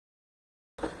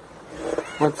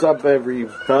What's up,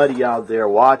 everybody out there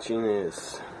watching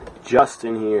this?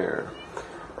 Justin here.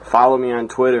 Follow me on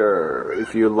Twitter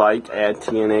if you like at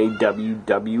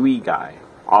TNA Guy.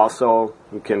 Also,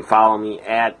 you can follow me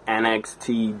at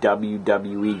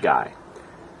NXT Guy.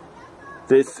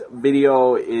 This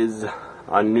video is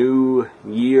a new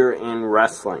year in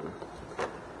wrestling.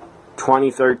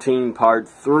 2013 Part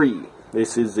 3.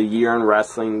 This is the year in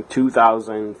wrestling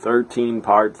 2013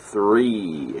 Part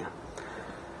 3.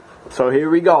 So here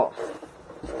we go.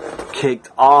 Kicked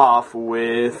off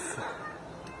with,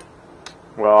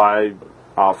 well,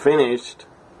 I finished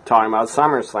talking about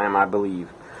SummerSlam, I believe.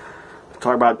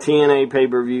 Talk about TNA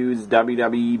pay-per-views,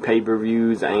 WWE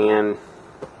pay-per-views, and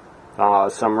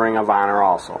some Ring of Honor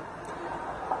also.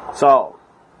 So,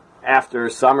 after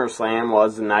SummerSlam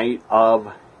was Night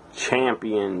of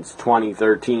Champions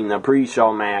 2013. The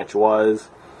pre-show match was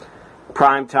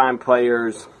Primetime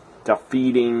Players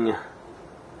defeating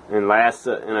in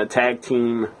a tag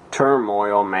team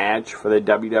turmoil match for the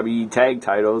WWE tag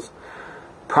titles.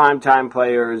 Primetime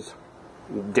Players,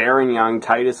 Darren Young,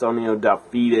 Titus O'Neil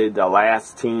defeated the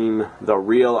last team, the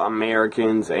Real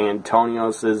Americans, Antonio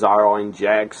Cesaro and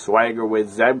Jack Swagger with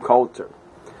Zeb Coulter.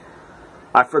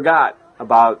 I forgot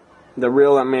about the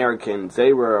Real Americans.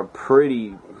 They were a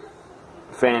pretty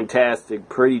fantastic,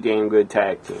 pretty damn good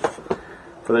tag team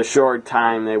for the short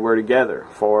time they were together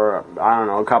for, I don't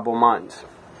know, a couple months.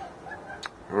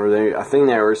 I think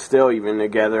they were still even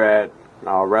together at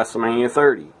WrestleMania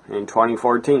 30 in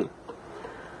 2014.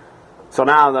 So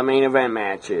now the main event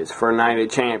matches for Night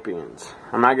of Champions.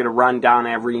 I'm not going to run down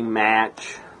every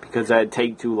match because that'd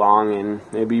take too long and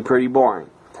it'd be pretty boring.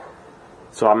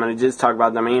 So I'm going to just talk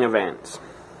about the main events.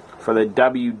 For the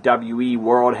WWE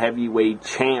World Heavyweight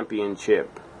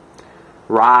Championship,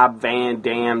 Rob Van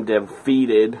Dam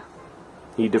defeated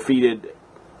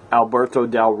Alberto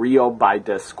Del Rio by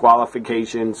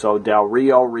disqualification, so Del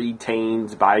Rio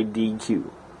retains by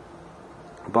DQ.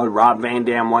 But Rob Van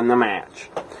Dam won the match.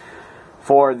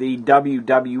 For the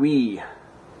WWE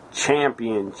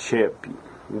Championship,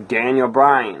 Daniel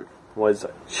Bryan was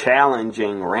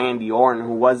challenging Randy Orton,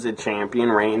 who was the champion.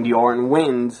 Randy Orton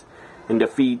wins and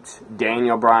defeats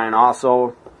Daniel Bryan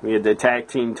also. We had the tag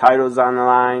team titles on the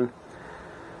line.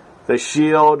 The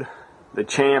Shield, the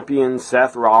champions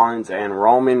Seth Rollins and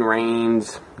Roman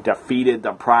Reigns defeated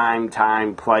the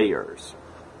Primetime Players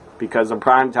because the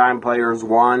Primetime Players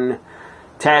won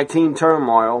tag team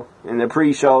turmoil in the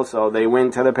pre-show, so they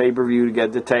went to the pay-per-view to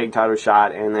get the tag title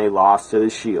shot and they lost to the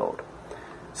Shield.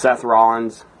 Seth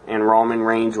Rollins and Roman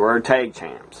Reigns were tag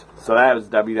champs. So that was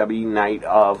WWE Night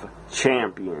of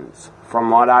Champions. From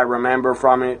what I remember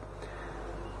from it,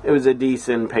 it was a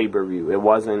decent pay-per-view. It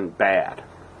wasn't bad.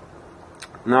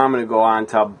 Now I'm going to go on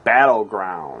to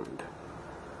Battleground.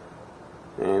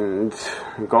 And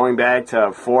going back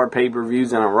to 4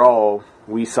 pay-per-views in a row,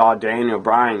 we saw Daniel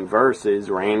Bryan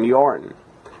versus Randy Orton.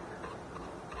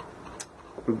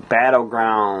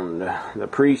 Battleground. The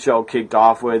pre-show kicked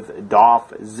off with Dolph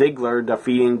Ziggler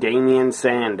defeating Damien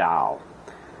Sandow.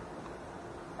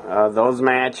 Those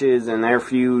matches and their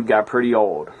feud got pretty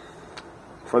old.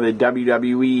 For the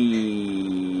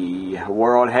WWE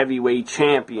World Heavyweight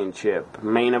Championship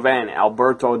main event,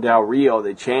 Alberto Del Rio,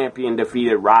 the champion,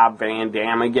 defeated Rob Van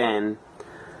Dam again,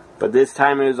 but this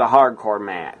time it was a hardcore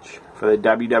match. For the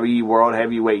WWE World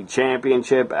Heavyweight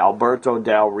Championship, Alberto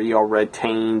Del Rio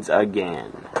retains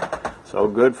again. So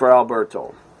good for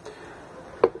Alberto.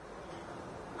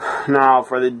 Now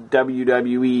for the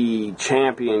WWE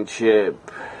Championship,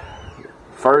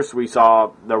 first we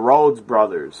saw the Rhodes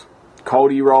brothers,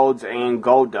 Cody Rhodes and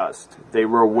Goldust. They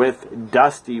were with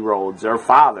Dusty Rhodes, their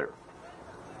father.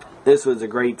 This was a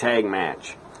great tag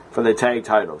match for the tag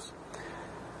titles.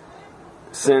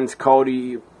 Since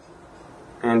Cody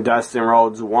and Dustin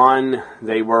Rhodes won,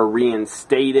 they were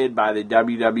reinstated by the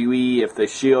WWE. If the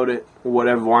Shield would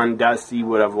have won, Dusty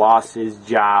would have lost his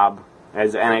job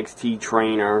as NXT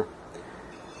trainer.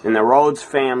 And the Rhodes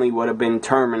family would have been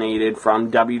terminated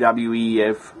from WWE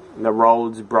if the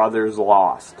Rhodes brothers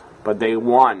lost. But they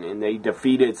won, and they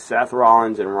defeated Seth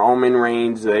Rollins and Roman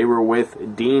Reigns. They were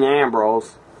with Dean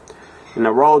Ambrose. And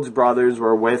the Rhodes brothers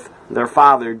were with their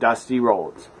father, Dusty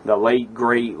Rhodes. The late,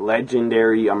 great,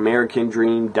 legendary American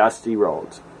Dream, Dusty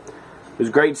Rhodes. It was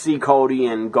great to see Cody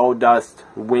and Goldust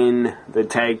win the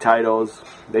tag titles.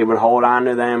 They would hold on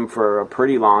to them for a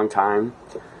pretty long time.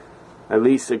 At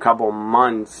least a couple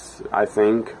months, I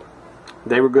think.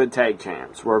 They were good tag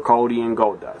champs, were Cody and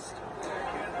Goldust.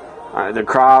 The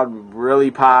crowd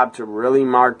really popped, really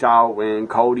marked out when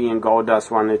Cody and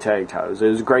Goldust won the tag titles. It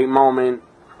was a great moment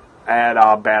at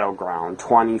Battleground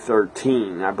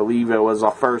 2013. I believe it was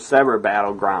the first ever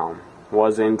Battleground.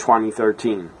 was in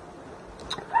 2013.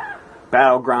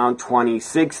 Battleground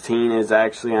 2016 is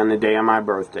actually on the day of my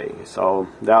birthday, so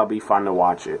that'll be fun to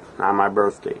watch it on my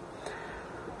birthday.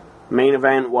 Main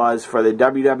event was for the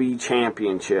WWE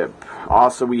Championship.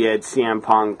 Also, we had CM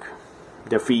Punk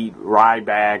defeat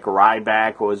Ryback.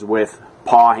 Ryback was with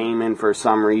Paul Heyman for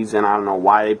some reason. I don't know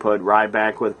why they put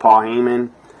Ryback with Paul Heyman.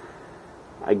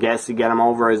 I guess to get him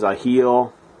over as a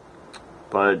heel,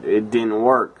 but it didn't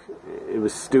work. It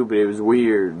was stupid. It was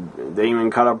weird. They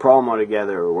even cut a promo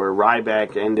together where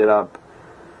Ryback ended up,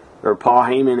 or Paul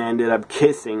Heyman ended up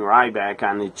kissing Ryback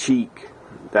on the cheek.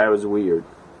 That was weird.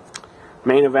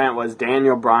 Main event was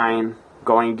Daniel Bryan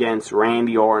going against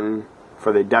Randy Orton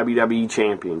for the WWE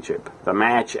Championship. The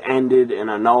match ended in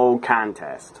a no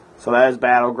contest. So that is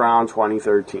Battleground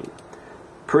 2013.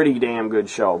 Pretty damn good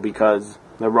show because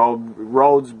the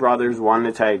Rhodes brothers won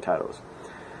the tag titles.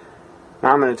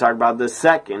 Now I'm going to talk about the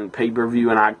second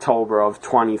pay-per-view in October of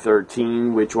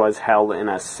 2013, which was Hell in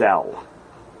a Cell.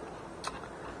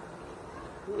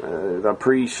 The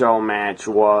pre-show match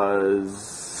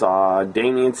was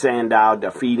Damien Sandow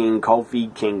defeating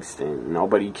Kofi Kingston.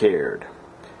 Nobody cared.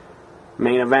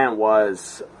 Main event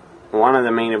was one of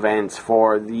the main events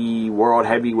for the World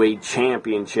Heavyweight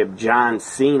Championship. John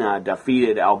Cena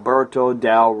defeated Alberto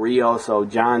Del Rio, so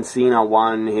John Cena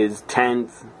won his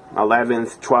 10th,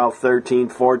 11th, 12th,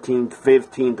 13th, 14th,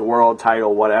 15th world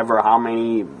title, whatever, how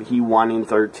many he won in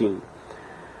 13.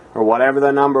 Or whatever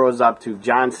the number was up to.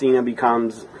 John Cena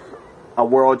becomes a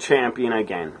world champion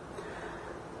again.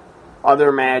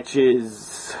 Other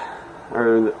matches,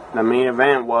 or the main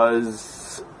event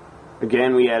was,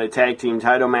 again, we had a tag team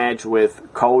title match with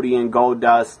Cody and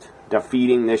Goldust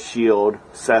defeating The Shield,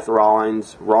 Seth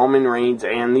Rollins, Roman Reigns,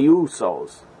 and the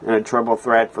Usos in a triple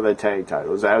threat for the tag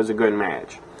titles. That was a good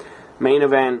match. Main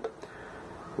event,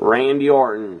 Randy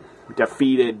Orton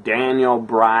defeated Daniel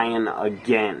Bryan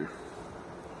again.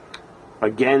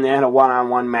 Again, they had a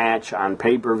one-on-one match on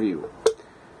pay-per-view.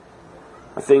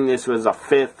 I think this was a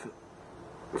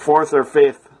fourth or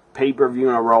fifth pay-per-view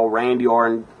in a row Randy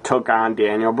Orton took on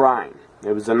Daniel Bryan.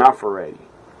 It was enough already.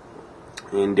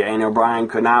 And Daniel Bryan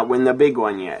could not win the big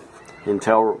one yet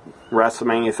until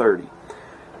WrestleMania 30.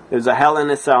 It was a Hell in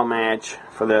a Cell match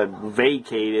for the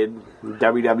vacated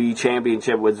WWE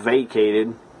Championship was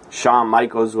vacated. Shawn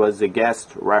Michaels was the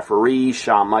guest referee.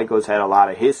 Shawn Michaels had a lot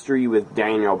of history with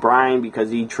Daniel Bryan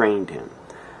because he trained him.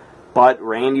 But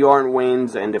Randy Orton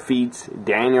wins and defeats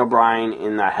Daniel Bryan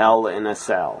in the Hell in a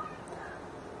Cell.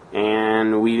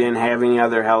 And we didn't have any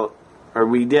other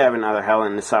we did have another Hell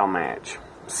in a Cell match.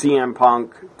 CM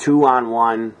Punk,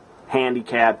 2-on-1,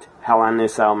 handicapped Hell in a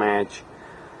Cell match.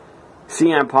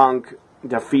 CM Punk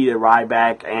defeated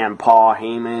Ryback and Paul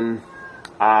Heyman.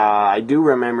 I do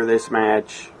remember this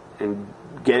match and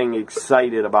getting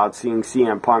excited about seeing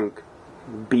CM Punk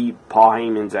beat Paul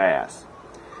Heyman's ass.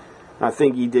 I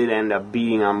think he did end up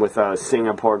beating him with a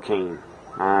Singapore cane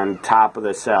on top of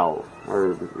the cell.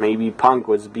 Or maybe Punk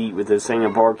was beat with a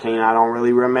Singapore cane. I don't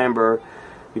really remember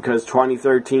because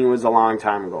 2013 was a long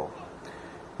time ago.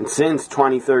 And since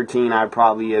 2013, I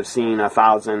probably have seen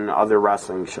 1,000 other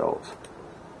wrestling shows.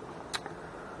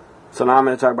 So now I'm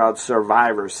going to talk about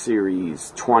Survivor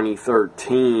Series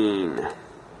 2013,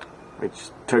 which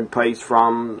took place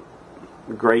from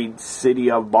the great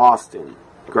city of Boston.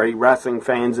 Great wrestling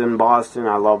fans in Boston.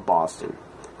 I love Boston.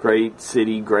 Great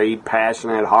city, great,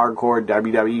 passionate, hardcore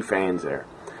WWE fans there.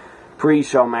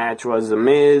 Pre-show match was The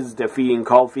Miz defeating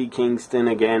Kofi Kingston.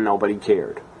 Again, nobody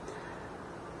cared.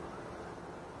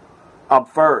 Up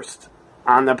first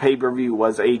on the pay-per-view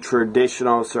was a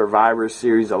traditional Survivor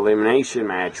Series elimination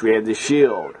match. We had The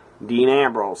Shield, Dean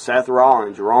Ambrose, Seth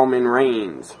Rollins, Roman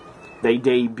Reigns. They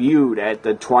debuted at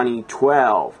the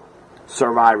 2012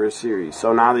 Survivor Series.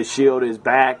 So now The Shield is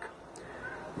back.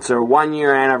 It's their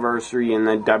 1-year anniversary in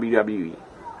the WWE.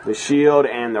 The Shield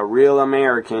and the Real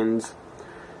Americans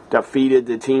defeated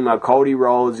the team of Cody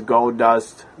Rhodes,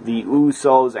 Goldust, the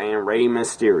Usos, and Rey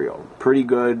Mysterio. Pretty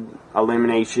good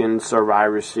elimination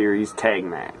Survivor Series tag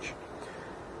match.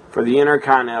 For the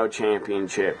Intercontinental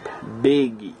Championship,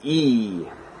 Big E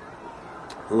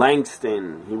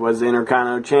Langston, he was the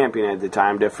Intercontinental Champion at the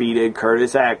time, defeated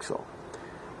Curtis Axel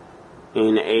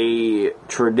in a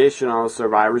traditional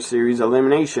Survivor Series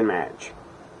elimination match.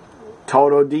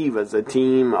 Total Divas, a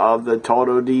team of the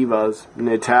Total Divas,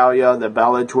 Natalya, the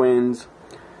Bella Twins,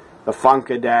 the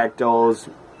Funkadactyls,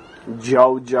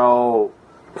 JoJo.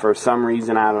 For some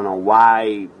reason, I don't know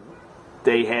why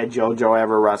they had JoJo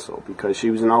ever wrestle, because she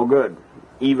was no good.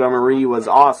 Eva Marie was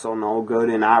also no good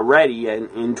and not ready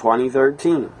in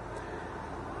 2013.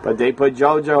 But they put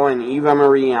JoJo and Eva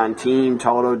Marie on Team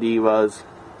Total Divas.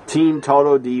 Team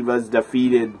Total Divas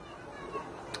defeated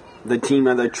the team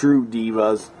of the True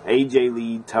Divas, AJ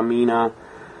Lee, Tamina,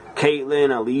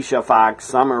 Caitlyn, Alicia Fox,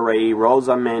 Summer Rae,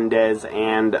 Rosa Mendez,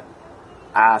 and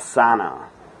Asana.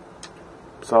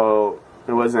 So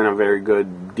it wasn't a very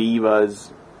good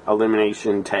Divas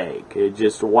elimination tag. It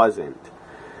just wasn't.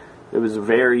 It was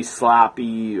very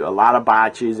sloppy, a lot of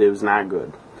botches. It was not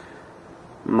good.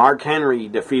 Mark Henry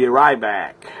defeated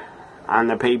Ryback on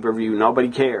the pay-per-view. Nobody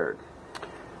cared.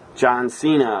 John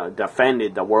Cena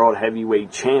defended the World Heavyweight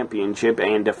Championship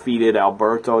and defeated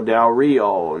Alberto Del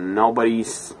Rio. Nobody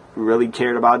really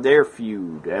cared about their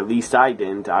feud. At least I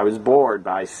didn't. I was bored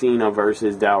by Cena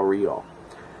versus Del Rio.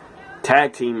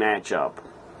 Tag team matchup.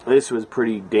 This was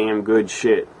pretty damn good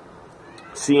shit.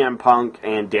 CM Punk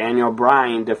and Daniel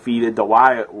Bryan defeated the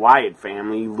Wyatt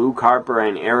family, Luke Harper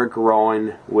and Eric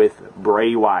Rowan, with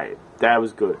Bray Wyatt. That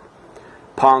was good.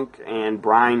 Punk and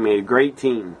Bryan made a great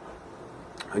team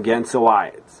against the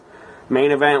Wyatts.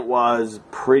 Main event was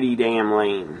pretty damn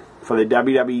lame. For the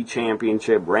WWE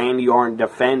Championship, Randy Orton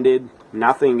defended.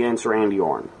 Nothing against Randy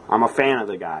Orton. I'm a fan of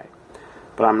the guy.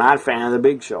 But I'm not a fan of the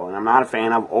Big Show. And I'm not a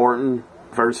fan of Orton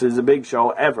versus the Big Show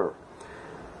ever.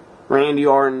 Randy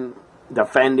Orton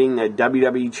defending the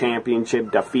WWE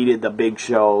Championship defeated the Big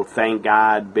Show. Thank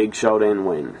God Big Show didn't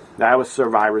win. That was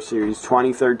Survivor Series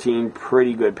 2013.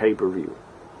 Pretty good pay-per-view.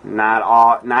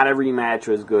 Not every match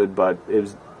was good, but it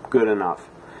was good enough.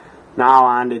 Now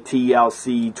on to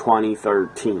TLC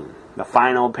 2013. The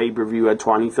final pay-per-view of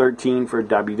 2013 for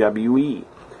WWE.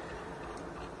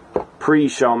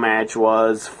 Pre-show match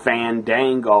was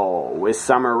Fandango with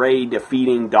Summer Rae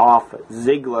defeating Dolph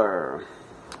Ziggler.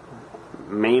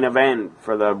 Main event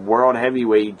for the World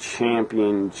Heavyweight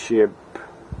Championship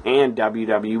and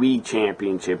WWE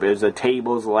Championship. It was a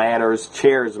tables, ladders,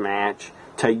 chairs match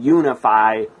to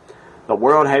unify the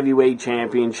World Heavyweight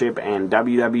Championship and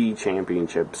WWE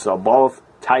Championship. So both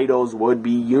titles would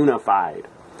be unified.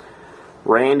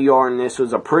 Randy Orton, this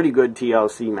was a pretty good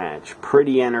TLC match.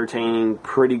 Pretty entertaining,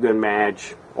 pretty good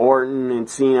match. Orton and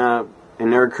Cena,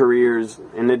 in their careers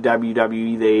in the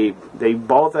WWE, they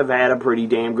both have had a pretty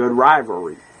damn good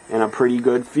rivalry and a pretty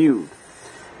good feud.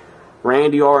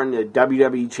 Randy Orton, the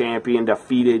WWE Champion,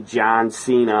 defeated John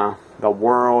Cena, the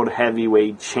World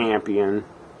Heavyweight Champion.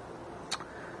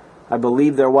 I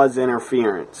believe there was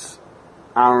interference.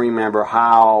 I don't remember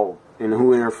how and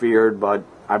who interfered, but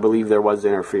I believe there was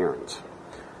interference.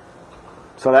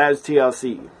 So that is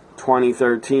TLC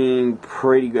 2013.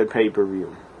 Pretty good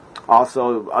pay-per-view.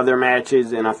 Also, other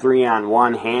matches in a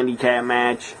 3-on-1 handicap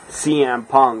match. CM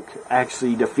Punk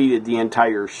actually defeated the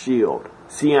entire Shield.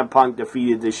 CM Punk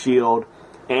defeated the Shield,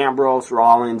 Ambrose,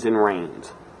 Rollins, and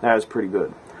Reigns. That was pretty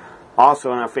good.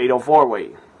 Also in a Fatal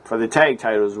 4-Way for the tag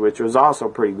titles, which was also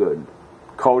pretty good.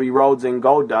 Cody Rhodes and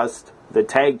Goldust, the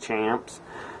tag champs,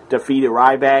 defeated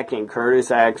Ryback and Curtis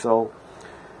Axel.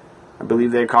 I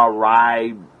believe they're called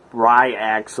Rye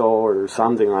Axel or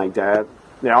something like that.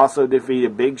 They also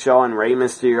defeated Big Show and Rey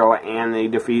Mysterio, and they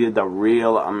defeated the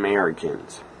Real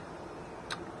Americans.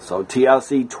 So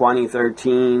TLC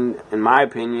 2013, in my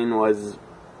opinion, was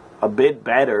a bit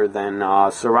better than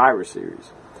Survivor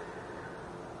Series.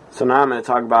 So now I'm going to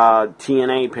talk about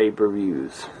TNA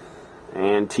pay-per-views.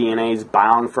 And TNA's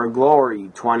Bound for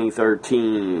Glory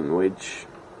 2013, which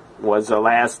was the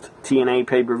last TNA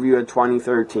pay-per-view of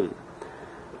 2013,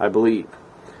 I believe.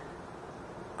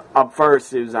 Up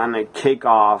first, it was on the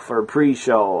kickoff or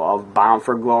pre-show of Bound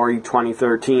for Glory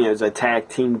 2013. It was a tag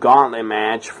team gauntlet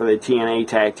match for the TNA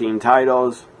tag team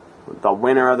titles. The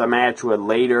winner of the match would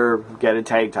later get a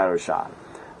tag title shot.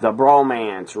 The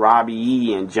Bromance, Robbie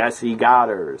E. and Jesse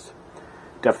Goddard,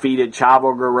 defeated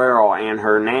Chavo Guerrero and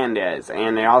Hernandez,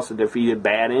 and they also defeated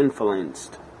Bad Influence,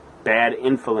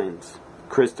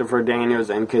 Christopher Daniels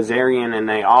and Kazarian, and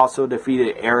they also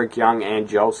defeated Eric Young and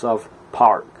Joseph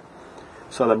Park.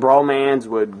 So the Bromans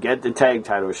would get the tag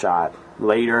title shot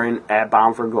later at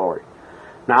Bound for Glory.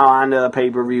 Now on to the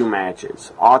pay-per-view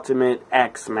matches. Ultimate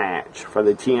X match for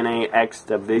the TNA X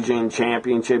Division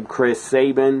Championship. Chris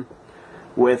Sabin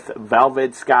with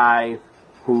Velvet Sky,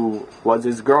 who was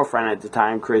his girlfriend at the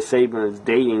time. Chris Sabin was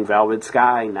dating Velvet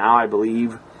Sky. Now I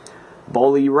believe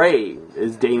Bully Ray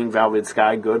is dating Velvet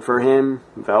Sky. Good for him.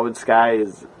 Velvet Sky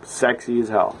is sexy as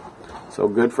hell. So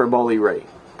good for Bully Ray.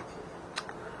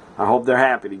 I hope they're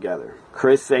happy together.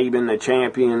 Chris Sabin, the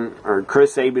champion, or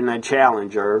Chris Sabin, the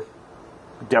challenger,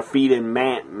 defeated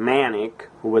Manic,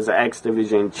 who was the X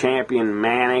Division champion.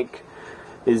 Manic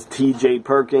is T.J.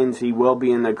 Perkins. He will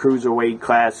be in the Cruiserweight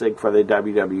Classic for the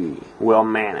WWE. Will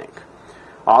Manic.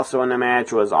 Also in the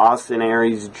match was Austin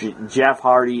Aries, Jeff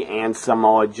Hardy, and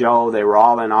Samoa Joe. They were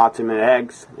all in Ultimate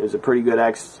X. It was a pretty good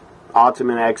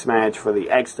Ultimate X match for the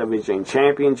X Division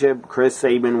Championship. Chris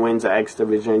Sabin wins the X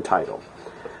Division title.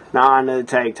 Now on to the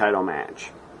tag title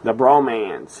match. The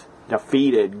Bromans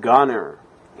defeated Gunner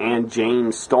and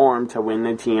James Storm to win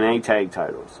the TNA tag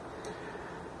titles.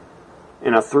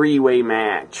 In a three-way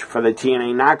match for the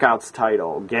TNA Knockouts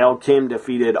title, Gail Kim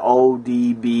defeated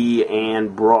ODB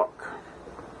and Brooke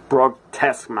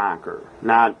Tessmacher,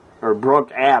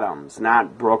 Brooke Adams,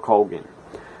 not Brooke Hogan.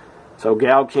 So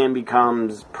Gail Kim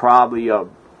becomes probably a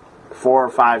 4 or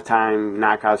 5 time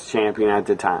Knockouts champion at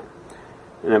the time.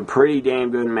 In a pretty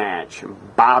damn good match,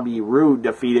 Bobby Roode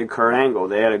defeated Kurt Angle.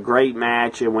 They had a great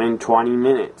match. It went 20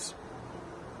 minutes.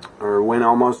 Or went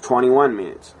almost 21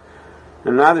 minutes.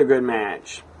 Another good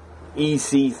match.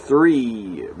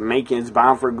 EC3 making his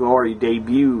Bound for Glory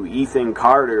debut. Ethan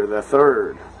Carter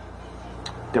III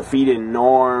defeated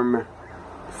Norm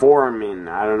Foreman.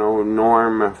 I don't know who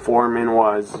Norm Foreman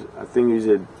was. I think he was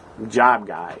a job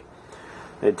guy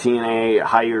that TNA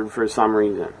hired for some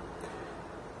reason.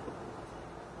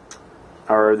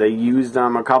 Or they used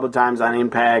him a couple times on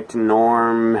Impact,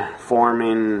 Norm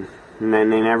Foreman, and then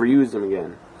they never used him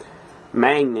again.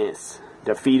 Magnus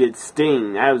defeated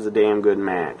Sting. That was a damn good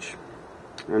match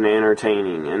and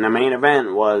entertaining. And the main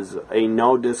event was a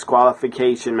no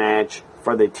disqualification match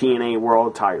for the TNA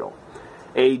World title.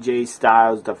 AJ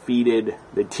Styles defeated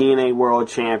the TNA World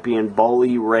Champion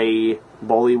Bully Ray.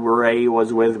 Bully Ray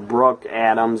was with Brooke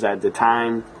Adams at the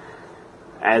time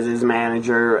as his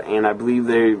manager, and I believe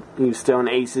he was still in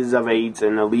Aces of Eights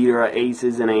and the leader of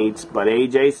Aces and Eights. But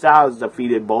AJ Styles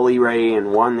defeated Bully Ray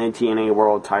and won the TNA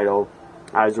World title.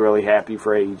 I was really happy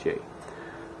for AJ.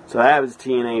 So that was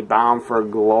TNA Bound for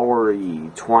Glory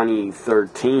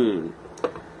 2013.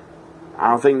 I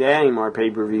don't think they had any more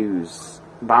pay-per-views.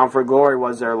 Bound for Glory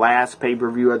was their last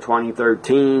pay-per-view of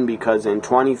 2013 because in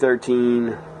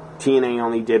 2013, TNA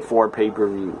only did 4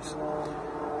 pay-per-views.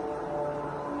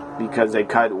 Because they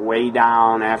cut way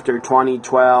down. After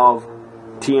 2012,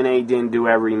 TNA didn't do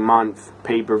every month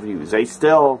pay-per-views. They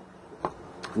still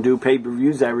do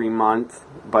pay-per-views every month,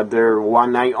 but they're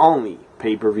one night only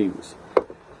pay-per-views.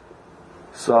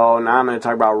 So now I'm going to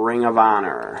talk about Ring of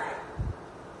Honor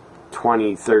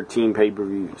 2013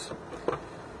 pay-per-views.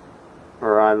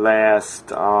 Or I last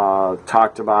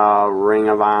talked about Ring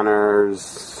of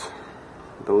Honor's,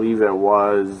 I believe it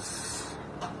was,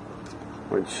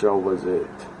 which show was it?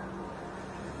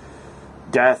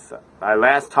 Death. I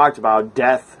last talked about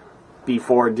Death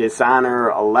Before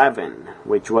Dishonor 11,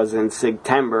 which was in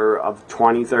September of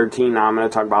 2013. Now I'm going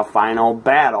to talk about Final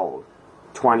Battle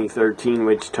 2013,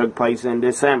 which took place in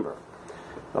December.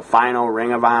 The final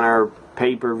Ring of Honor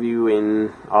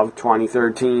pay-per-view of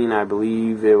 2013. I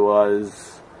believe it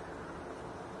was,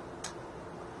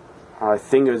 I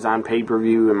think it was on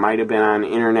pay-per-view. It might have been on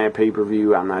internet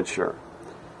pay-per-view. I'm not sure.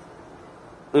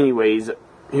 Anyways,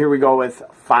 here we go with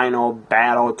Final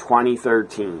Battle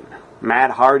 2013.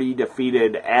 Matt Hardy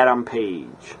defeated Adam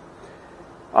Page.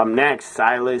 Up next,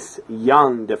 Silas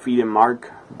Young defeated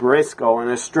Mark Briscoe in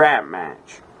a strap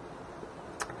match.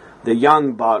 The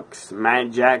Young Bucks,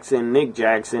 Matt Jackson, Nick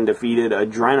Jackson, defeated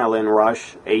Adrenaline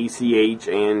Rush, ACH,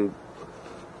 and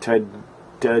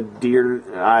Tadir,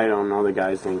 I don't know the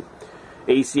guy's name.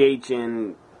 ACH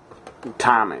and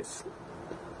Thomas.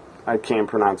 I can't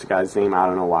pronounce the guy's name, I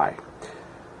don't know why.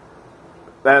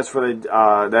 That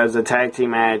was a tag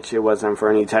team match. It wasn't for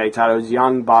any tag titles.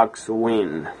 Young Bucks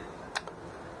win.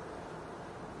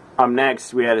 Up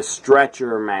next, we had a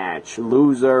stretcher match.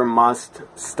 Loser must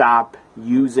stop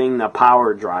using the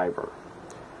power driver.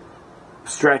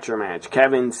 Stretcher match.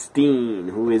 Kevin Steen,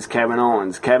 who is Kevin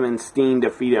Owens. Kevin Steen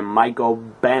defeated Michael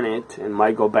Bennett, and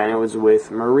Michael Bennett was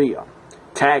with Maria.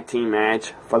 Tag team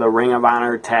match for the Ring of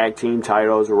Honor tag team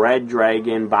titles. Red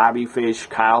Dragon, Bobby Fish,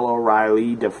 Kyle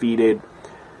O'Reilly defeated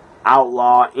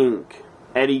Outlaw Inc.,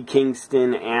 Eddie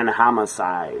Kingston, and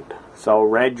Homicide. So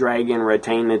Red Dragon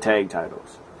retained the tag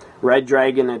titles. Red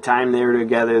Dragon, the time they were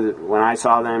together, when I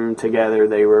saw them together,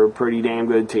 they were a pretty damn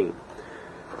good team.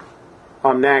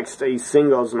 Up next, a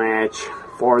singles match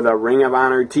for the Ring of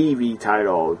Honor TV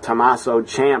title. Tommaso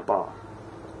Ciampa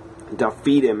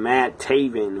defeated Matt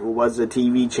Taven, who was the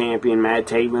TV champion. Matt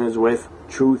Taven is with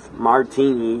Truth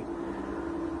Martini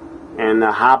and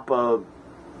the Hopalong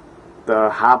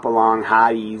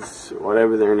Hotties,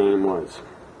 whatever their name was.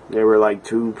 They were like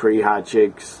 2 pretty hot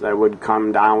chicks that would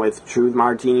come down with Truth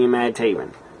Martini and Matt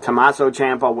Taven. Tommaso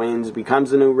Ciampa wins,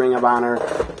 becomes the new Ring of Honor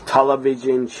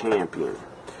television champion.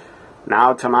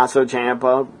 Now Tommaso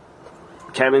Ciampa,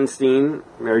 Kevin Steen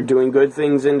are doing good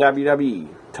things in WWE.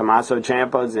 Tommaso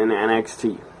Ciampa's in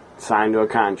NXT, signed to a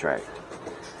contract.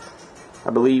 I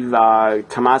believe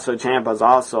Tommaso Ciampa's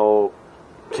also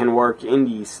can work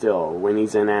indies still when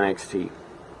he's in NXT.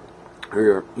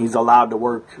 Or he's allowed to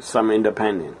work some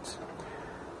independents.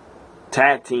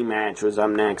 Tag team match was up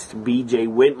next. BJ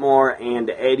Whitmore and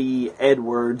Eddie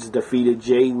Edwards defeated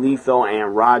Jay Lethal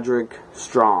and Roderick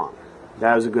Strong.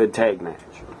 That was a good tag match.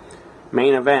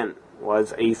 Main event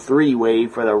was a three-way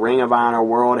for the Ring of Honor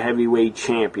World Heavyweight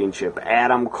Championship.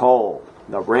 Adam Cole,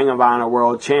 the Ring of Honor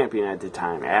World Champion at the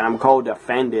time. Adam Cole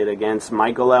defended against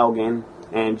Michael Elgin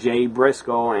and Jay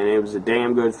Briscoe, and it was a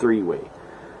damn good three-way.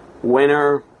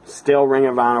 Winner, still Ring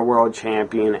of Honor World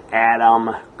Champion,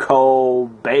 Adam Cole,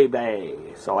 baby.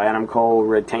 So Adam Cole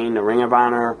retained the Ring of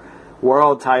Honor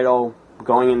World title.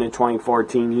 Going into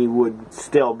 2014, he would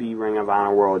still be Ring of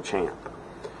Honor World Champ,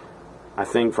 I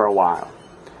think, for a while.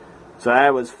 So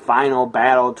that was Final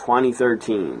Battle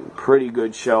 2013. Pretty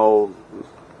good show.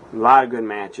 A lot of good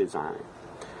matches on it.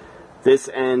 This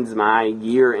ends my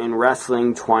Year in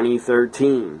Wrestling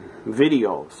 2013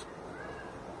 videos.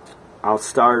 I'll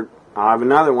have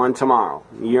another one tomorrow.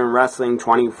 Year in Wrestling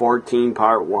 2014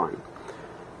 Part 1.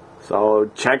 So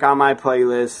check out my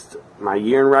playlist, my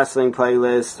Year in Wrestling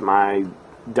playlist, my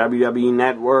WWE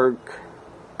Network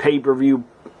pay-per-view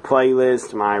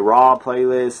playlist, my Raw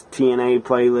playlist, TNA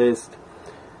playlist,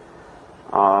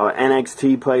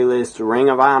 NXT playlist, Ring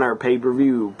of Honor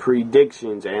pay-per-view,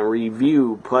 predictions and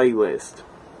review playlist.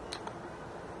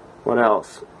 What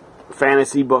else?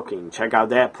 Fantasy booking. Check out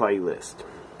that playlist.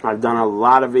 I've done a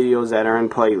lot of videos that are in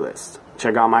playlists.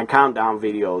 Check out my countdown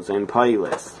videos in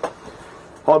playlists.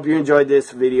 Hope you enjoyed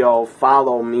this video.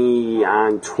 Follow me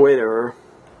on Twitter.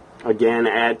 Again,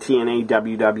 at TNA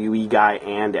WWE Guy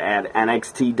and at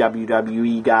NXT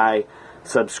WWE Guy.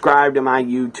 Subscribe to my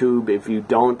YouTube if you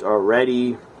don't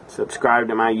already. Subscribe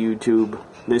to my YouTube.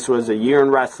 This was a Year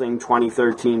in Wrestling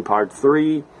 2013 Part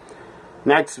 3.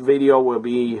 Next video will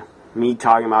be me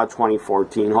talking about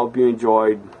 2014. Hope you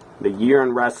enjoyed the Year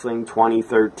in Wrestling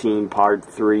 2013 Part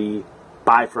 3.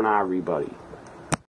 Bye for now, everybody.